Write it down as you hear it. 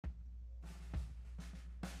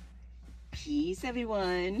Peace,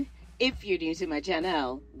 everyone. If you're new to my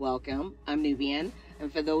channel, welcome. I'm Nubian.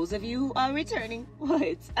 And for those of you who are returning,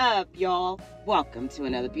 what's up, y'all? Welcome to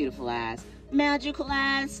another beautiful ass, magical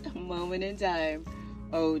ass moment in time.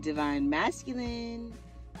 Oh, divine masculine.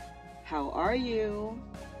 How are you?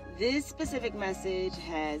 This specific message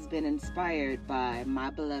has been inspired by my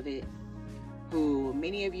beloved, who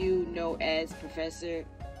many of you know as Professor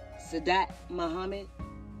Sadat Muhammad,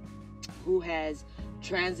 who has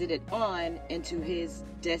transited on into his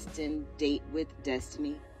destined date with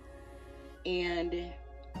destiny. And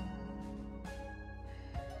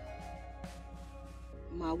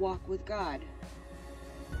my walk with God.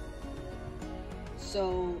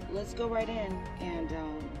 So let's go right in and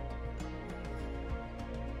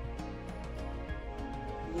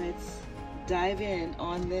let's dive in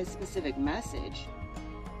on this specific message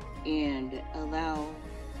and allow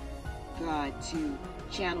God to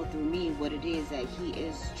channel through me what it is that he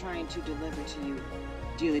is trying to deliver to you,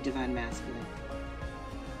 dearly divine masculine.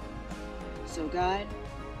 So God,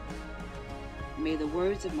 may the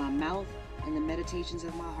words of my mouth and the meditations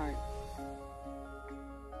of my heart,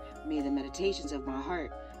 may the meditations of my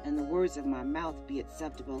heart and the words of my mouth be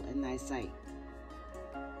acceptable in thy sight,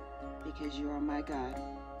 because you are my God,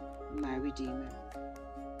 my Redeemer.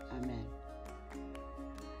 Amen.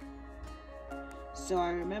 So I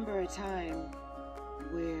remember a time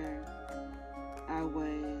where I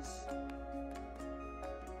was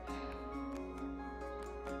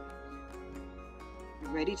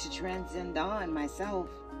ready to transcend on myself,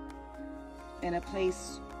 in a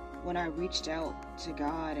place when I reached out to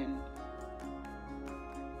God, and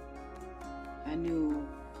I knew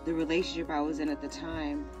the relationship I was in at the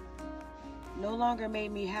time no longer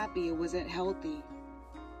made me happy. It wasn't healthy,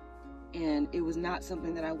 and it was not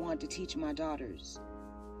something that I wanted to teach my daughters.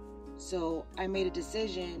 So I made a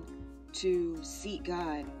decision to seek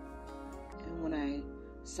God. And when I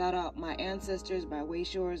sought out my ancestors, my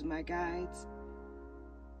wayshores, my guides,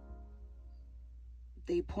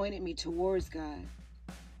 they pointed me towards God.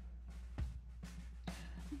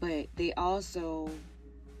 But they also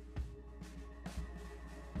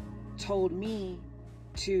told me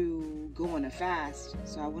to go on a fast.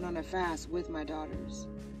 So I went on a fast with my daughters.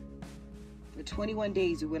 For 21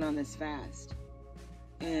 days we went on this fast.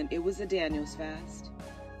 And it was a Daniel's fast.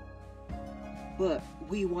 But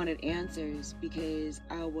we wanted answers because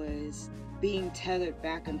I was being tethered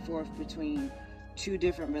back and forth between two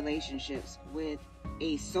different relationships, with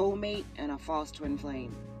a soulmate and a false twin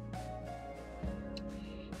flame.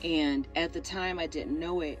 And at the time I didn't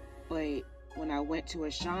know it, but when I went to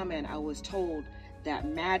a shaman, I was told that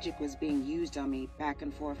magic was being used on me back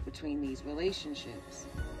and forth between these relationships.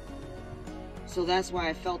 So that's why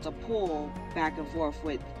I felt a pull back and forth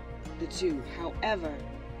with the two. However,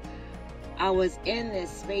 I was in this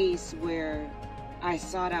space where I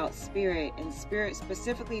sought out Spirit, and Spirit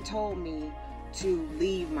specifically told me to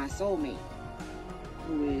leave my soulmate,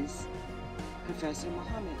 who is Professor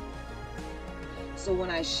Muhammad. So when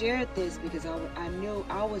I shared this, because I knew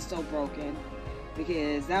I was so broken,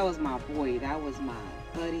 because that was my boy, that was my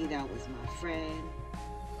buddy, that was my friend.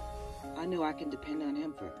 I knew I can depend on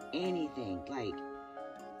him for anything. Like,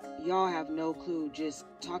 y'all have no clue. Just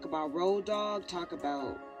talk about Road Dogg, talk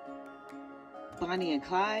about Bonnie and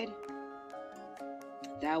Clyde.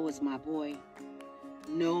 That was my boy.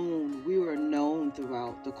 We were known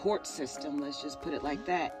throughout the court system, let's just put it like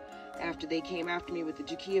that. After they came after me with the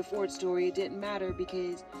Jakia Ford story, it didn't matter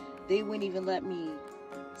because they wouldn't even let me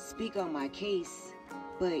speak on my case.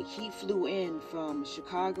 But he flew in from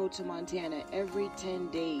Chicago to Montana every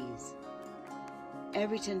 10 days.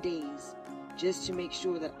 Every 10 days, just to make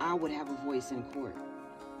sure that I would have a voice in court.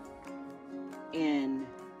 And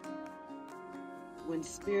when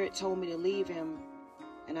Spirit told me to leave him,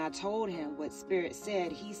 and I told him what Spirit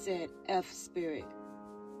said, he said, F Spirit.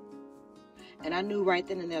 And I knew right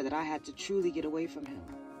then and there that I had to truly get away from him.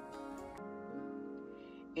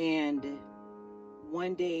 And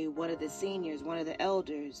one day, one of the seniors, one of the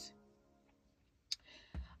elders,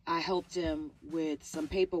 I helped him with some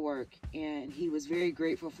paperwork, and he was very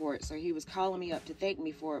grateful for it. So he was calling me up to thank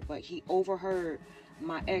me for it, but he overheard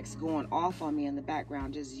my ex going off on me in the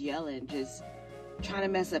background, just yelling, just trying to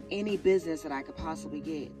mess up any business that I could possibly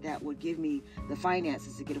get that would give me the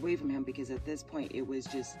finances to get away from him, because at this point it was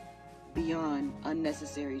just beyond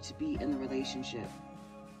unnecessary to be in the relationship.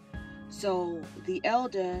 So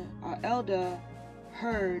our elder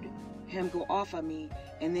heard him go off on me,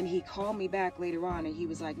 and then he called me back later on, and he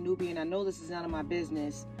was like, Nubian, I know this is none of my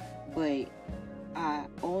business, but I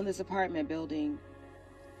own this apartment building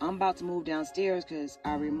I'm about to move downstairs because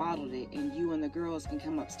I remodeled it, and you and the girls can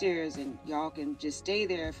come upstairs and y'all can just stay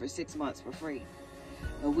there for 6 months for free.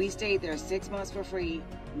 But we stayed there 6 months for free,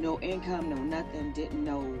 no income, no nothing, didn't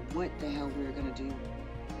know what the hell we were going to do.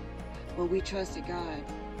 But we trusted God.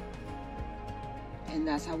 And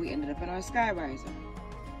that's how we ended up in our skyriser.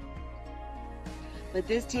 But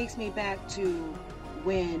this takes me back to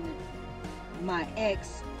when my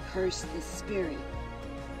ex cursed the spirit.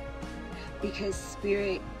 Because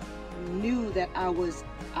spirit knew that I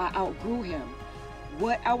outgrew him.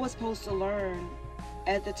 What I was supposed to learn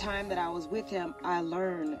at the time that I was with him, I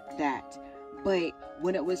learned that. But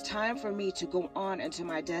when it was time for me to go on into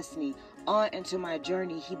my destiny, on into my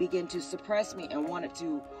journey, he began to suppress me and wanted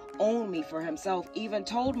to own me for himself, even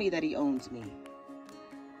told me that he owns me.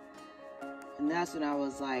 And that's when I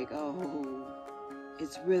was like, oh,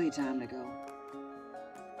 it's really time to go.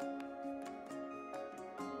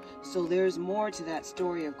 So there's more to that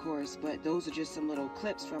story, of course, but those are just some little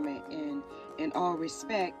clips from it. And in all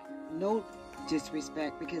respect, no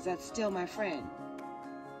disrespect, because that's still my friend.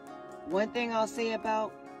 One thing I'll say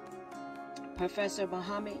about Professor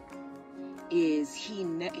Muhammad is he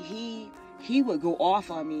would go off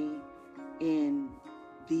on me in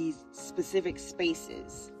these specific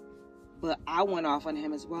spaces, but I went off on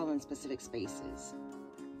him as well in specific spaces.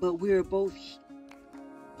 But we're both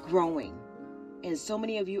growing. And so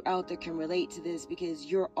many of you out there can relate to this because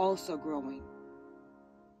you're also growing.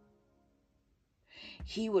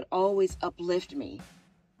 He would always uplift me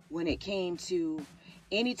when it came to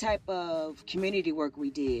any type of community work we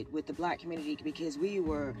did with the Black community, because we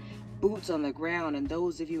were boots on the ground, and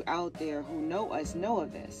those of you out there who know us know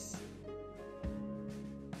of this.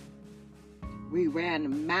 We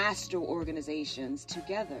ran master organizations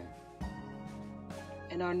together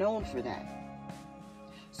and are known for that.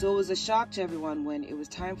 So it was a shock to everyone when it was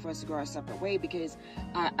time for us to go our separate way, because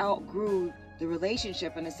I outgrew the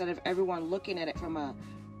relationship. And instead of everyone looking at it from a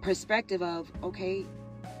perspective of, okay,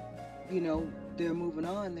 you know, they're moving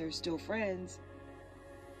on, they're still friends,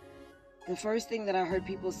 the first thing that I heard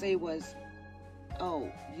people say was, oh,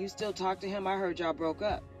 you still talk to him? I heard y'all broke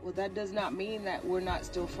up. Well, that does not mean that we're not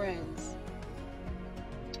still friends.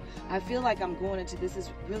 I feel like I'm going into this. Is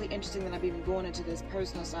really interesting that I'm even going into this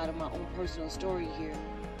personal side of my own personal story here.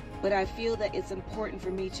 But I feel that it's important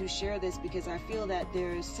for me to share this because I feel that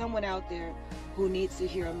there's someone out there who needs to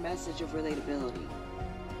hear a message of relatability.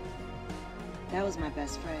 That was my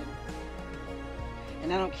best friend.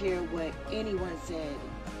 And I don't care what anyone said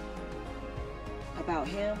about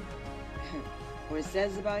him or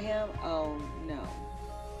says about him. Oh, no.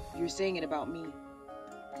 You're saying it about me.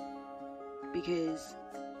 Because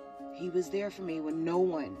he was there for me when no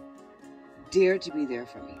one dared to be there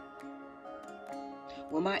for me.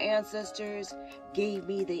 When my ancestors gave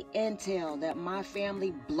me the intel that my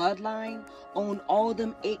family bloodline owned all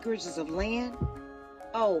them acres of land,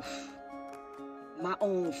 oh, my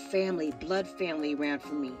own family, blood family ran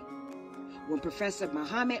for me. When Professor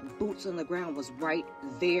Muhammad, boots on the ground, was right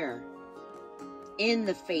there, in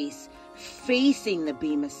the face, facing the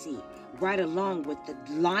Bema seat, right along with the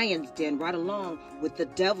lion's den, right along with the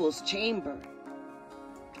devil's chamber.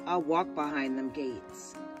 I walk behind them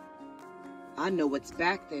gates. I know what's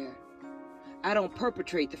back there. I don't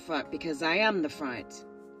perpetrate the front because I am the front.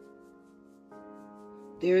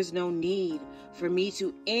 There's no need for me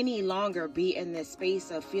to any longer be in this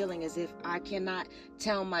space of feeling as if I cannot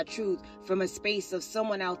tell my truth from a space of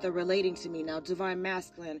someone out there relating to me. Now, Divine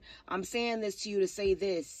Masculine, I'm saying this to you to say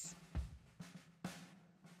this.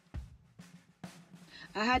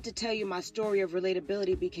 I had to tell you my story of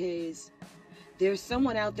relatability because there's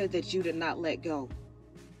someone out there that you did not let go.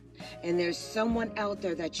 And there's someone out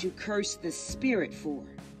there that you cursed the spirit for.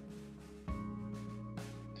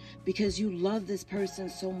 Because you love this person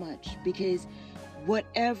so much. Because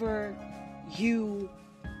whatever you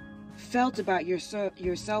felt about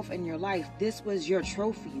yourself and your life, this was your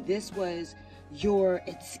trophy. This was your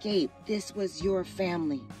escape. This was your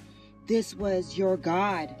family. This was your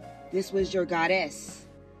God. This was your goddess.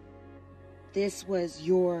 This was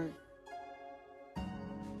your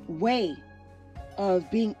way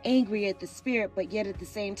of being angry at the spirit, but yet at the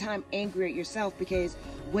same time angry at yourself, because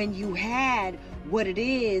when you had what it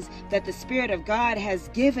is that the Spirit of God has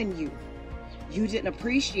given you, you didn't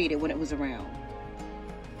appreciate it when it was around.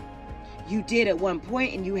 You did at one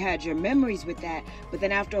point and you had your memories with that, but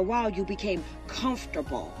then after a while you became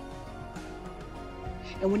comfortable.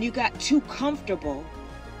 And when you got too comfortable,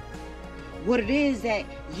 what it is that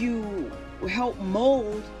you help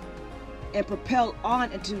mold and propel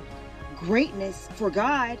on into greatness for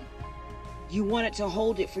God, You wanted to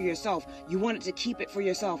hold it for yourself. You wanted to keep it for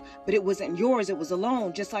yourself, but it wasn't yours. It was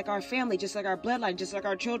alone, just like our family, just like our bloodline, just like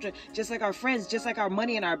our children, just like our friends, just like our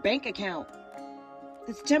money in our bank account.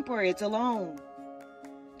 It's temporary. It's alone.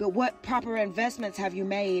 But what proper investments have you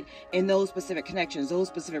made in those specific connections, those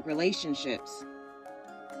specific relationships?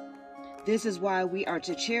 This is why we are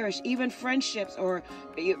to cherish even friendships or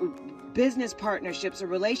business partnerships or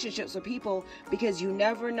relationships with people, because you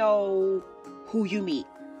never know who you meet.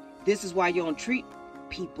 This is why you don't treat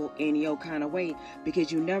people in your kind of way,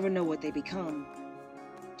 because you never know what they become.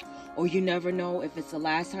 Or you never know if it's the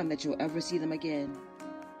last time that you'll ever see them again.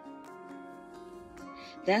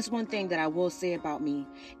 That's one thing that I will say about me,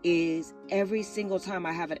 is every single time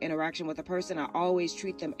I have an interaction with a person, I always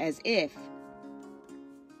treat them as if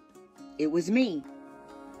it was me.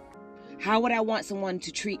 How would I want someone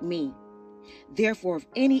to treat me? Therefore, if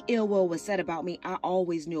any ill will was said about me, I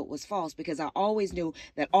always knew it was false, because I always knew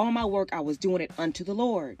that all my work, I was doing it unto the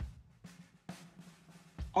Lord.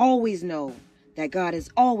 Always know that God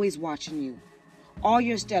is always watching you. All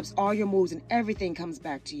your steps, all your moves, and everything comes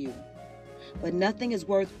back to you. But nothing is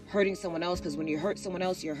worth hurting someone else, because when you hurt someone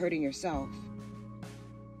else, you're hurting yourself.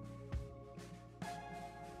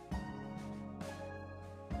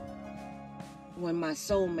 When my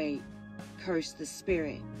soulmate cursed the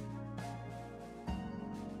spirit,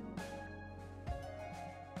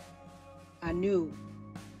 I knew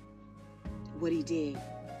what he did.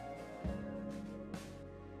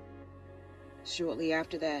 Shortly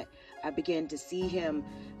after that, I began to see him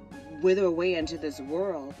wither away into this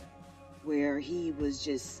world where he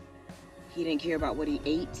didn't care about what he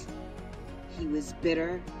ate. He was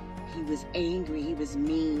bitter. He was angry. He was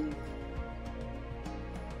mean.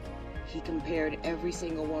 He compared every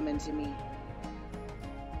single woman to me.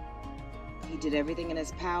 He did everything in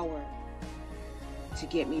his power to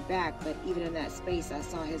get me back, but even in that space, I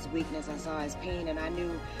saw his weakness, I saw his pain, and I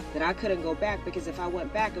knew that I couldn't go back, because if I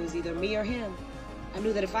went back, it was either me or him. I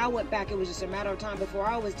knew that if I went back, it was just a matter of time before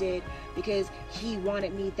I was dead, because he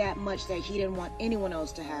wanted me that much that he didn't want anyone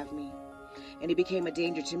else to have me. And he became a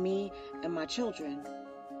danger to me and my children.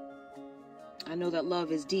 I know that love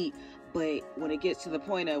is deep, but when it gets to the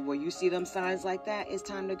point of where you see them signs like that, it's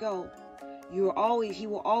time to go. He will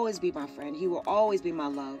always be my friend. He will always be my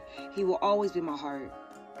love. He will always be my heart.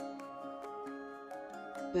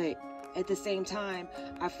 But at the same time,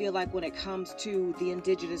 I feel like when it comes to the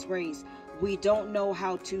indigenous race, we don't know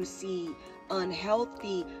how to see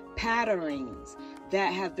unhealthy patterns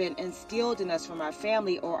that have been instilled in us from our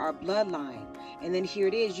family or our bloodline. And then here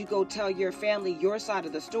it is, you go tell your family your side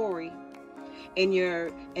of the story. And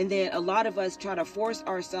then a lot of us try to force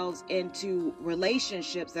ourselves into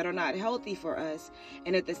relationships that are not healthy for us.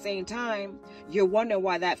 And at the same time, you're wondering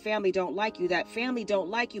why that family don't like you. That family don't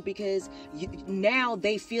like you because now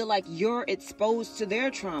they feel like you're exposed to their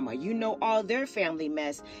trauma. You know all their family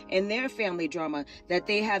mess and their family drama that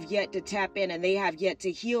they have yet to tap in and they have yet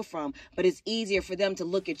to heal from. But it's easier for them to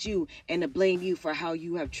look at you and to blame you for how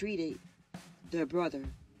you have treated their brother,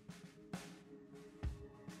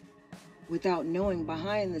 without knowing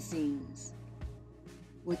behind the scenes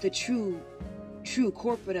what the true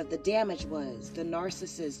corporate of the damage was, the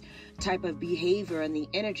narcissist type of behavior and the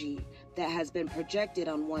energy that has been projected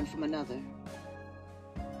on one from another.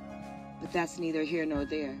 But that's neither here nor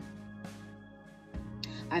there.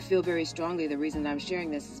 I feel very strongly the reason I'm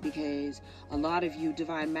sharing this is because a lot of you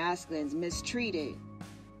divine masculines mistreated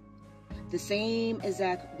the same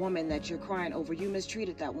exact woman that you're crying over. You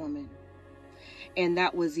mistreated that woman. And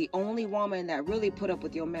that was the only woman that really put up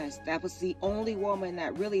with your mess. That was the only woman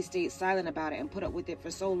that really stayed silent about it and put up with it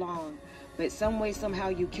for so long. But some way, somehow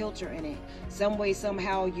you killed her in it. Some way,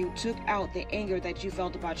 somehow you took out the anger that you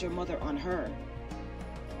felt about your mother on her.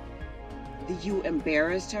 You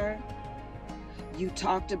embarrassed her. You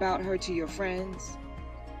talked about her to your friends.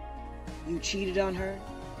 You cheated on her.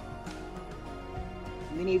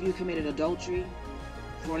 Many of you committed adultery,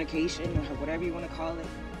 fornication, or whatever you want to call it.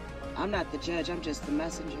 I'm not the judge, I'm just the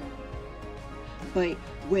messenger. But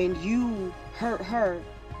when you hurt her,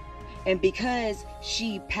 and because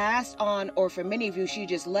she passed on, or for many of you, she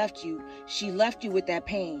just left you, she left you with that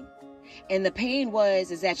pain. And the pain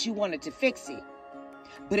is that you wanted to fix it.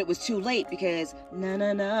 But it was too late because na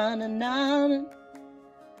na na na na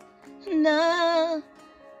na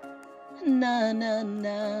na na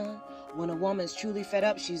na. When a woman's truly fed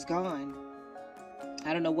up, she's gone.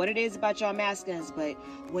 I don't know what it is about y'all masculines, but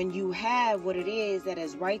when you have what it is that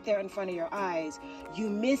is right there in front of your eyes, you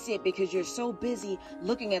miss it because you're so busy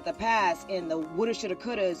looking at the past and the woulda, shoulda,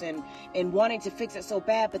 couldas and wanting to fix it so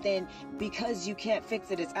bad. But then because you can't fix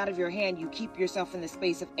it, it's out of your hand. You keep yourself in the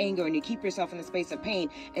space of anger and you keep yourself in the space of pain.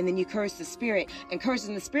 And then you curse the spirit. And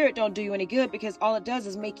cursing the spirit don't do you any good because all it does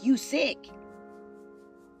is make you sick.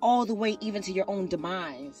 All the way even to your own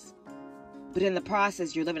demise. But in the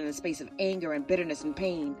process, you're living in a space of anger and bitterness and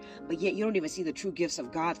pain. But yet you don't even see the true gifts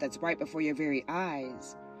of God that's right before your very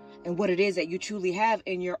eyes. And what it is that you truly have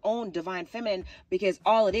in your own divine feminine. Because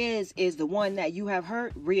all it is the one that you have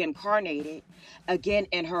hurt reincarnated again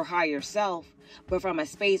in her higher self. But from a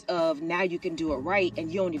space of now you can do it right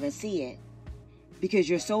and you don't even see it. Because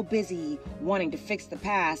you're so busy wanting to fix the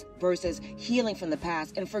past versus healing from the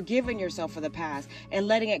past and forgiving yourself for the past and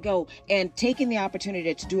letting it go and taking the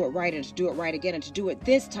opportunity to do it right and to do it right again and to do it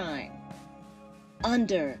this time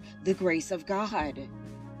under the grace of God.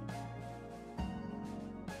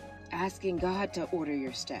 Asking God to order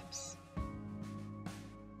your steps.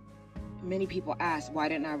 Many people ask, why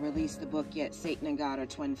didn't I release the book yet? Satan and God are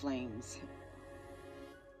twin flames.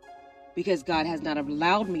 Because God has not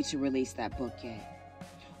allowed me to release that book yet.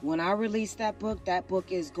 When I release that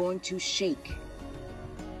book is going to shake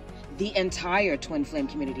the entire twin flame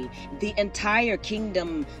community, the entire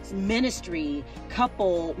kingdom ministry,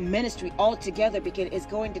 couple ministry all together, because it's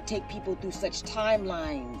going to take people through such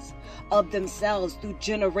timelines of themselves, through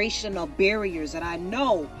generational barriers that I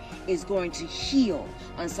know is going to heal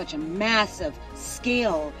on such a massive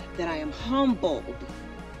scale that I am humbled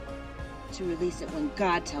to release it when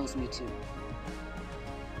God tells me to.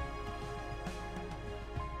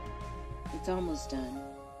 It's almost done.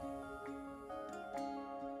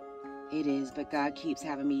 It is, but God keeps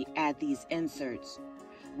having me add these inserts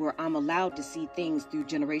where I'm allowed to see things through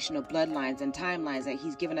generational bloodlines and timelines that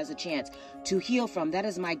He's given us a chance to heal from. That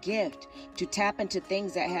is my gift, to tap into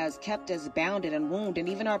things that has kept us bounded and wounded, and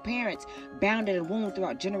even our parents bounded and wounded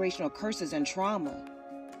throughout generational curses and trauma.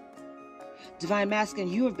 Divine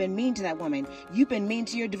masculine, you have been mean to that woman. You've been mean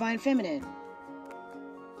to your divine feminine.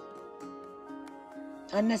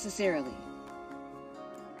 Unnecessarily.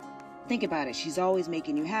 Think about it. She's always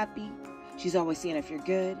making you happy. She's always seeing if you're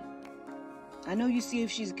good. I know you see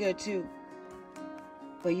if she's good too.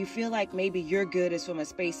 But you feel like maybe your good is from a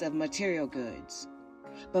space of material goods.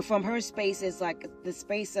 But from her space is like the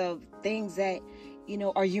space of things that,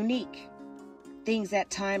 are unique. Things that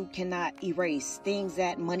time cannot erase. Things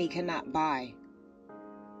that money cannot buy.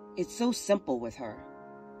 It's so simple with her.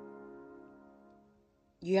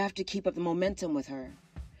 You have to keep up the momentum with her.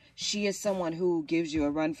 She is someone who gives you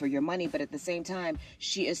a run for your money, but at the same time,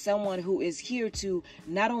 she is someone who is here to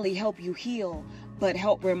not only help you heal, but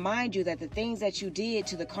help remind you that the things that you did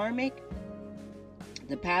to the karmic,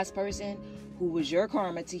 the past person who was your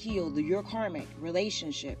karma to heal, your karmic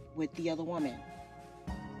relationship with the other woman,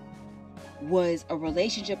 was a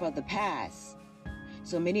relationship of the past.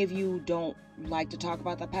 So many of you don't like to talk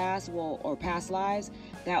about the past, or past lives.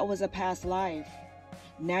 That was a past life.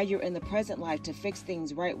 Now you're in the present life to fix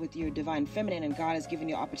things right with your divine feminine, and God has given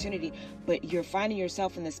you opportunity, but you're finding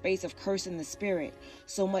yourself in the space of cursing the spirit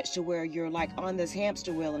so much to where you're like on this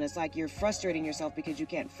hamster wheel, and it's like you're frustrating yourself because you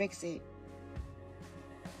can't fix it.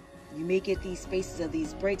 You may get these spaces of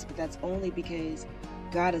these breaks, but that's only because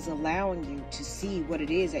God is allowing you to see what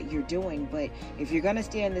it is that you're doing. But if you're going to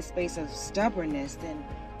stay in this space of stubbornness, then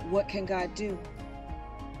what can God do?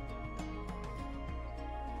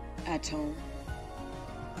 Atone.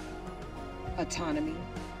 Autonomy.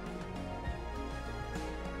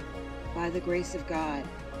 By the grace of God,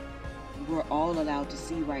 we're all allowed to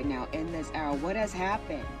see right now in this hour what has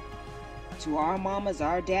happened to our mamas,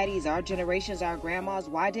 our daddies, our generations, our grandmas.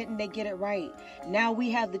 Why didn't they get it right? Now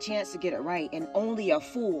we have the chance to get it right, and only a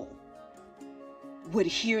fool would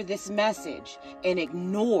hear this message and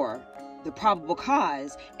ignore the probable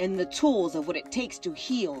cause and the tools of what it takes to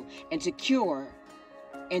heal and to cure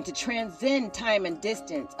and to transcend time and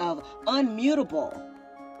distance of unmutable,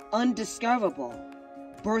 undiscoverable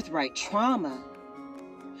birthright trauma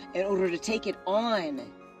in order to take it on,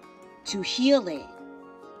 to heal it.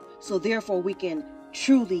 So therefore we can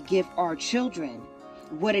truly give our children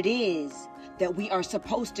what it is that we are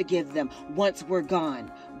supposed to give them once we're gone.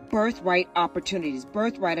 Birthright opportunities,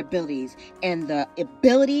 birthright abilities, and the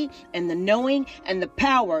ability and the knowing and the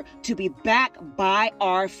power to be backed by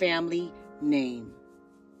our family name,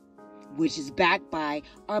 which is backed by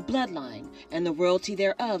our bloodline and the royalty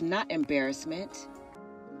thereof, not embarrassment.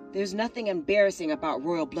 There's nothing embarrassing about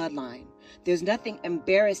royal bloodline. There's nothing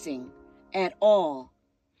embarrassing at all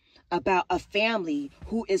about a family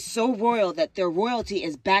who is so royal that their royalty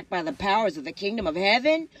is backed by the powers of the kingdom of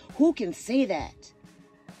heaven? Who can say that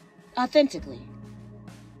authentically?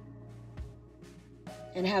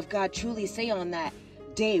 And have God truly say on that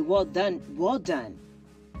day, well done,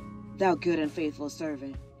 thou good and faithful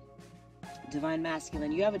servant. Divine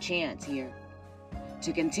masculine, you have a chance here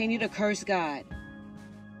to continue to curse God,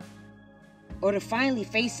 or to finally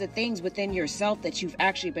face the things within yourself that you've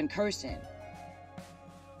actually been cursing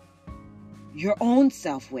your own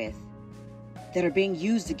self with, that are being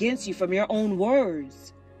used against you from your own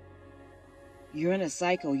words. You're in a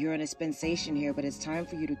cycle, you're in a dispensation here, but it's time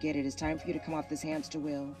for you to get it. It's time for you to come off this hamster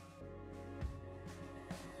wheel.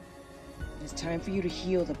 It's time for you to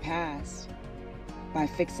heal the past by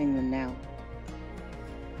fixing them now.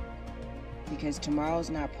 Because tomorrow's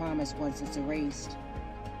not promised once it's erased.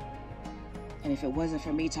 And if it wasn't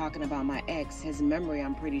for me talking about my ex, his memory,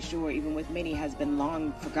 I'm pretty sure, even with many, has been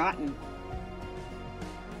long forgotten.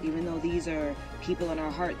 Even though these are people in our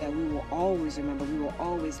heart that we will always remember, we will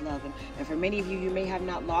always love. And for many of you, you may have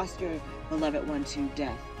not lost your beloved one to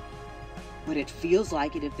death, but it feels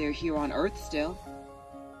like it if they're here on earth still.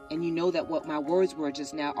 And you know that what my words were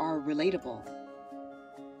just now are relatable.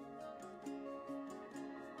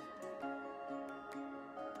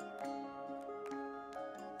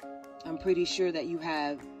 I'm pretty sure that you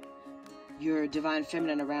have your divine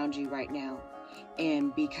feminine around you right now.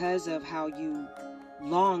 And because of how you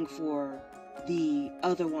long for the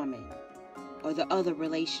other woman or the other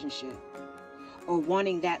relationship, or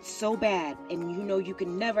wanting that so bad and you know you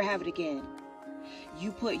can never have it again,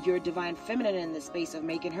 you put your divine feminine in the space of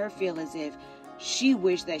making her feel as if she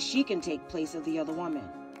wished that she can take place of the other woman.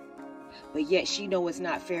 But yet she know it's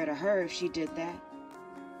not fair to her if she did that.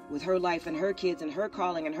 With her life and her kids and her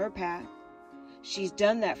calling and her path. She's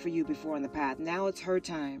done that for you before in the past. Now it's her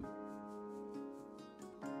time.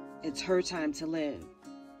 It's her time to live.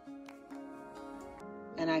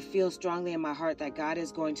 And I feel strongly in my heart that God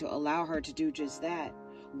is going to allow her to do just that,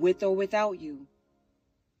 with or without you.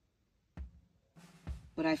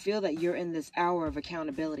 But I feel that you're in this hour of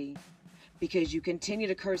accountability because you continue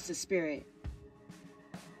to curse the spirit.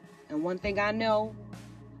 And one thing I know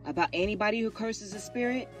about anybody who curses the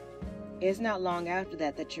spirit, it's not long after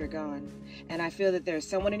that that you're gone. And I feel that there's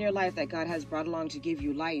someone in your life that God has brought along to give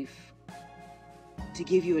you life, to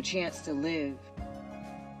give you a chance to live.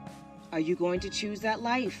 Are you going to choose that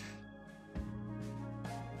life?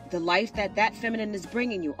 The life that that feminine is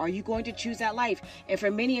bringing you. Are you going to choose that life? And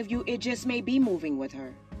for many of you, it just may be moving with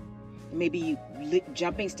her. It may be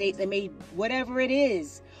jumping states. It may, whatever it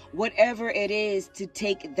is to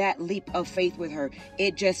take that leap of faith with her.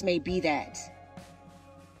 It just may be that.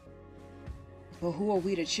 But who are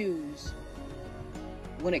we to choose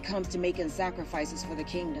when it comes to making sacrifices for the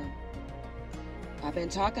kingdom? I've been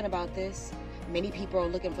talking about this. Many people are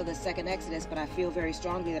looking for the second Exodus, but I feel very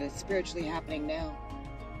strongly that it's spiritually happening now.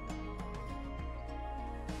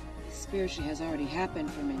 It spiritually has already happened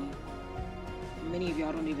for many. Many of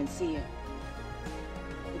y'all don't even see it.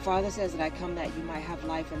 The Father says that I come that you might have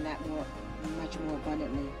life and that much more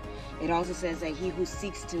abundantly. It also says that he who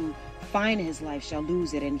seeks to find his life shall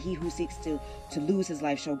lose it, and he who seeks to lose his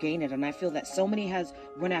life shall gain it. And I feel that so many has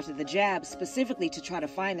run after the jab specifically to try to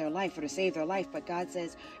find their life or to save their life, but God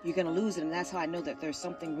says you're going to lose it, and that's how I know that there's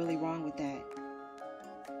something really wrong with that.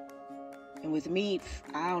 And with me,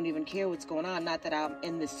 I don't even care what's going on. Not that I'm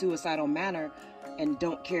in this suicidal manner and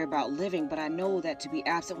don't care about living, but I know that to be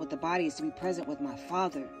absent with the body is to be present with my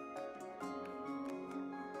Father.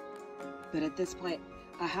 But at this point,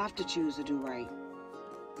 I have to choose to do right,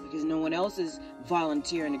 because no one else is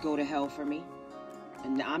volunteering to go to hell for me,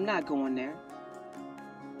 and I'm not going there.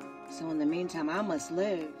 So in the meantime, I must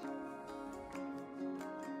live.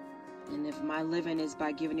 And if my living is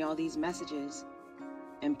by giving you all these messages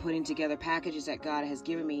and putting together packages that God has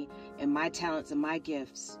given me and my talents and my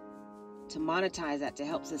gifts to monetize that to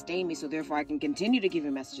help sustain me, so therefore I can continue to give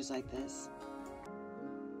you messages like this,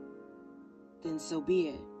 then so be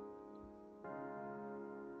it.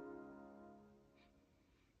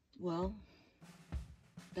 Well,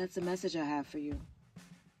 that's the message I have for you.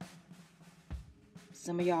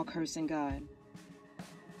 Some of y'all cursing God.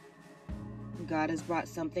 God has brought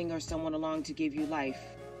something or someone along to give you life,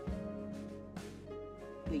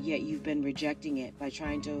 but yet you've been rejecting it by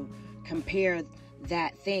trying to compare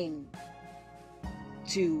that thing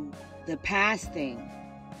to the past thing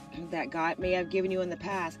that God may have given you in the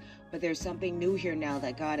past, but there's something new here now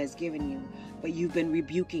that God has given you, but you've been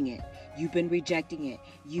rebuking it. You've been rejecting it.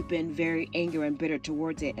 You've been very angry and bitter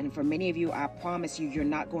towards it. And for many of you, I promise you, you're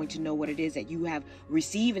not going to know what it is that you have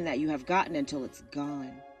received and that you have gotten until it's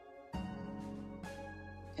gone.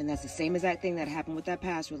 And that's the same exact thing that happened with that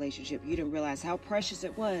past relationship. You didn't realize how precious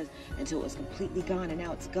it was until it was completely gone, and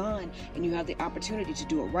now it's gone, and you have the opportunity to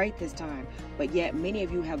do it right this time. But yet many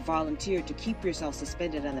of you have volunteered to keep yourself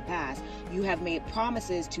suspended in the past. You have made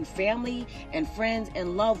promises to family and friends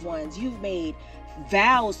and loved ones. You've made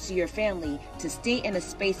vows to your family to stay in a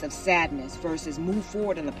space of sadness versus move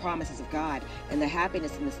forward in the promises of God and the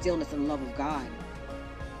happiness and the stillness and love of God.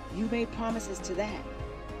 You made promises to that.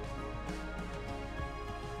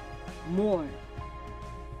 More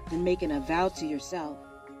than making a vow to yourself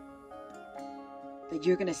that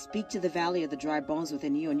you're going to speak to the valley of the dry bones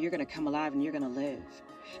within you, and you're going to come alive, and you're going to live,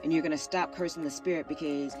 and you're going to stop cursing the spirit,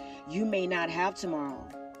 because you may not have tomorrow.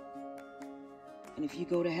 And if you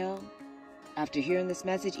go to hell after hearing this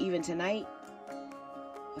message even tonight,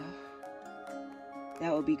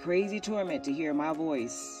 that would be crazy torment to hear my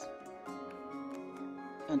voice,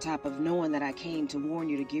 on top of knowing that I came to warn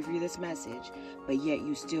you, to give you this message, but yet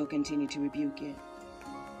you still continue to rebuke it.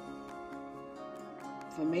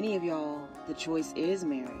 For many of y'all, the choice is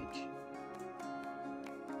marriage.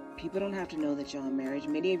 People don't have to know that y'all in marriage.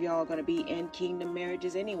 Many of y'all are going to be in kingdom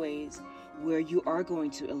marriages anyways, where you are going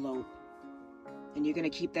to elope. And you're going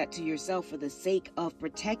to keep that to yourself for the sake of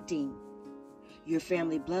protecting your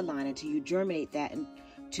family bloodline until you germinate that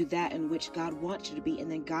into that in which God wants you to be. And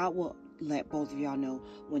then God will let both of y'all know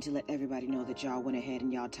when to let everybody know that y'all went ahead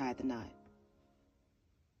and y'all tied the knot.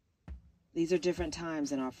 These are different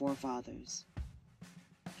times than our forefathers.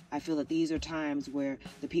 I feel that these are times where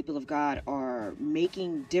the people of God are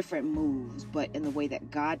making different moves, but in the way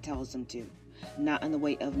that God tells them to. Not in the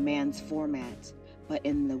way of man's formats, but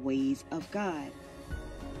in the ways of God,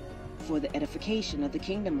 for the edification of the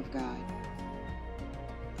kingdom of God.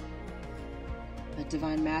 But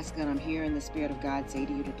Divine Masculine, I'm here in the Spirit of God say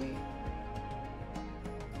to you today,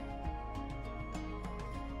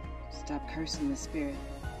 stop cursing the spirit.